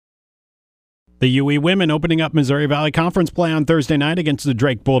The UE women opening up Missouri Valley Conference play on Thursday night against the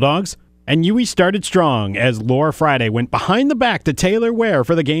Drake Bulldogs. And UE started strong as Laura Friday went behind the back to Taylor Ware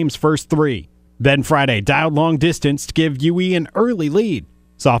for the game's first three. Then Friday dialed long distance to give UE an early lead.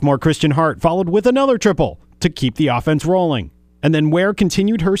 Sophomore Christian Hart followed with another triple to keep the offense rolling. And then Ware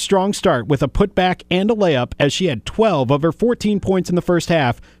continued her strong start with a putback and a layup as she had 12 of her 14 points in the first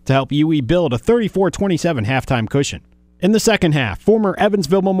half to help UE build a 34-27 halftime cushion. In the second half, former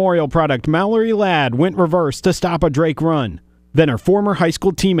Evansville Memorial product Mallory Ladd went reverse to stop a Drake run. Then her former high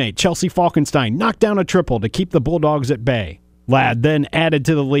school teammate Chelsea Falkenstein knocked down a triple to keep the Bulldogs at bay. Ladd then added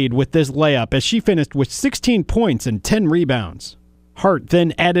to the lead with this layup as she finished with 16 points and 10 rebounds. Hart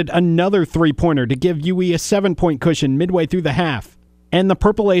then added another three-pointer to give UE a 7-point cushion midway through the half. And the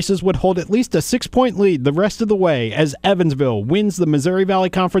Purple Aces would hold at least a 6-point lead the rest of the way as Evansville wins the Missouri Valley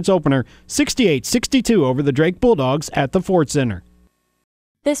Conference opener 68-62 over the Drake Bulldogs at the Ford Center.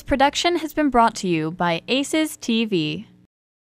 This production has been brought to you by Aces TV.